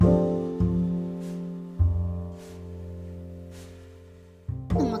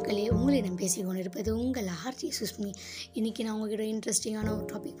மக்களே, உங்களிடம் பேசிக் கொண்டிருப்பது உங்கள் ஆர்ஜி சுஸ்மி. இன்றைக்கி நான் உங்கள்கிட்ட இன்ட்ரெஸ்டிங்கான ஒரு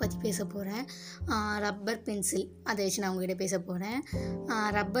டாபிக் பற்றி பேச போகிறேன். ரப்பர் பென்சில் அதை வச்சு நான் உங்கள்கிட்ட பேச போகிறேன்.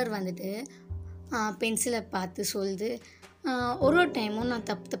 ரப்பர் வந்துட்டு பென்சிலை பார்த்து சொல்லுது, ஒரு டைமும் நான்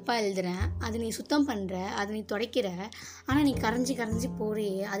தப்பாக எழுதுகிறேன், அது நீ சுத்தம் பண்ணுற, அது நீ துடைக்கிற, ஆனால் நீ கரைஞ்சி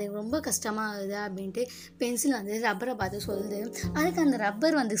போறியே, அது ரொம்ப கஷ்டமாகுது அப்படின்ட்டு பென்சில் வந்து ரப்பரை பார்த்து சொல்லுது. அதுக்கு அந்த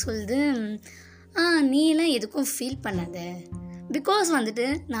ரப்பர் வந்து சொல்லுது, நீ எல்லாம் எதுக்கும் ஃபீல் பண்ணாத, பிகாஸ் வந்துட்டு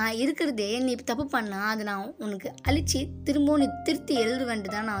நான் இருக்கிறதே நீ தப்பு பண்ணால் அது நான் உனக்கு அழித்து திரும்பவும் நீ திருத்தி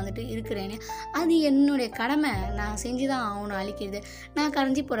எழுதுவேன்ட்டு தான் நான் வந்துட்டு இருக்கிறேன்னு, அது என்னுடைய கடமை, நான் செஞ்சு தான் ஆகணும் அழிக்கிறது, நான்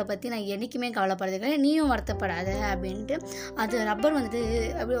கரைஞ்சி போகிற பற்றி நான் என்றைக்குமே கவலைப்படுறது கிடையாது, நீயும் வருத்தப்படாத அப்படின்ட்டு அது ரப்பர் வந்துட்டு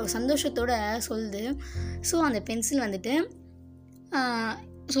அப்படி ஒரு சந்தோஷத்தோடு சொல்லுது. ஸோ அந்த பென்சில் வந்துட்டு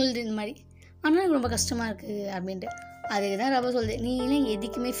சொல்லுது இந்த மாதிரி, ஆனால் எனக்கு ரொம்ப கஷ்டமாக இருக்குது அப்படின்ட்டு. அதுக்கு தான் ரப்பர் சொல்லுது, நீலாம்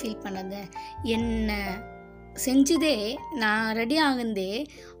எதுக்குமே ஃபீல் பண்ணாத, என்ன செஞ்சதே நான் ரெடி ஆகுந்தே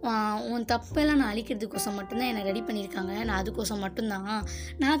உன் தப்பெல்லாம் நான் அழிக்கிறதுக்கோசம் மட்டும்தான் என்னை ரெடி பண்ணியிருக்காங்க, நான் அதுக்கோசம் மட்டும்தான்,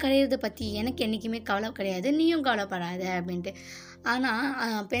 நான் கிடையிறத பற்றி எனக்கு என்றைக்குமே கவலை கிடையாது, நீயும் கவலைப்படாத அப்படின்ட்டு.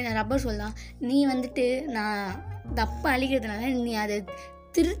 ஆனால் ரப்பர் சொல்லலாம், நீ வந்துட்டு நான் தப்பை அழிக்கிறதுனால நீ அதை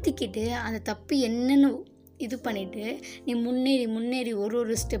திருத்திக்கிட்டு அந்த தப்பு என்னன்னு இது பண்ணிவிட்டு நீ முன்னேறி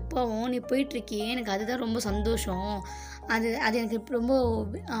ஒரு ஸ்டெப்பாகவும் நீ போயிட்டுருக்கியே, எனக்கு அதுதான் ரொம்ப சந்தோஷம், அது எனக்கு ரொம்ப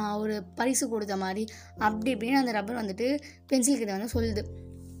ஒரு பரிசு கொடுத்த மாதிரி அப்படி இப்படின்னு அந்த ரப்பர் வந்துட்டு பென்சில்கிட்ட வந்து சொல்லுது.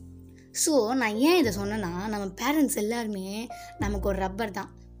 ஸோ நான் ஏன் இதை சொன்னேன்னா, நம்ம பேரண்ட்ஸ் எல்லாருமே நமக்கு ஒரு ரப்பர்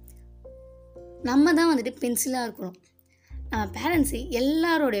தான், நம்ம தான் வந்துட்டு பென்சிலாக இருக்கணும். நம்ம பேரண்ட்ஸு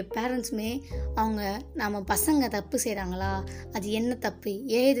எல்லாரோடைய பேரண்ட்ஸுமே அவங்க நம்ம பசங்க தப்பு செய்கிறாங்களா, அது என்ன தப்பு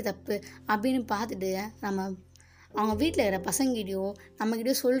ஏது தப்பு அப்படின்னு பார்த்துட்டு அவங்க வீட்டில் இருக்கிற பசங்கிட்டையோ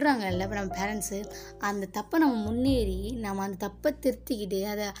நம்மக்கிட்டேயோ சொல்கிறாங்கல்ல நம்ம பேரண்ட்ஸு, அந்த தப்பை நம்ம முன்னேறி நம்ம அந்த தப்பை திருத்திக்கிட்டு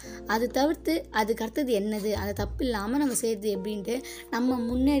அது தவிர்த்து அதுக்கு அடுத்தது என்னது, அந்த தப்பு இல்லாமல் நம்ம செய்கிறது எப்படின்ட்டு நம்ம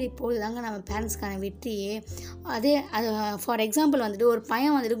முன்னேறி போகுதாங்க நம்ம பேரண்ட்ஸ்க்கான வெற்றியே. அது ஃபார் எக்ஸாம்பிள் வந்துட்டு ஒரு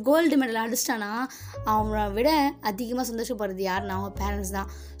பையன் வந்துட்டு கோல்டு மெடல் அடிச்சிட்டானா அவங்கள விட அதிகமாக சந்தோஷப்படுறது யாருன்னா அவங்க பேரண்ட்ஸ்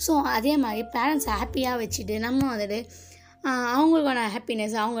தான். ஸோ அதே மாதிரி பேரண்ட்ஸ் ஹாப்பியாக வச்சுட்டு நம்ம வந்துட்டு அவங்களுக்கான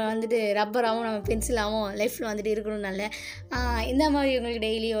ஹாப்பினஸ் அவங்க வந்துட்டு ரப்பராகவும் நம்ம பென்சிலாகவும் லைஃப்பில் வந்துட்டு இருக்கணும்னால இந்த மாதிரி உங்களுக்கு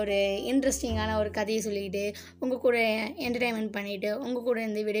டெய்லி ஒரு இன்ட்ரெஸ்டிங்கான ஒரு கதையை சொல்லிக்கிட்டு உங்கள் கூட என்டர்டைன்மெண்ட் பண்ணிவிட்டு உங்கள் கூட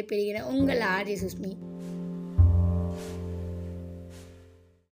இந்த விடை பெறுகிறேன் உங்கள் ஆர்ஜி சுஸ்மி.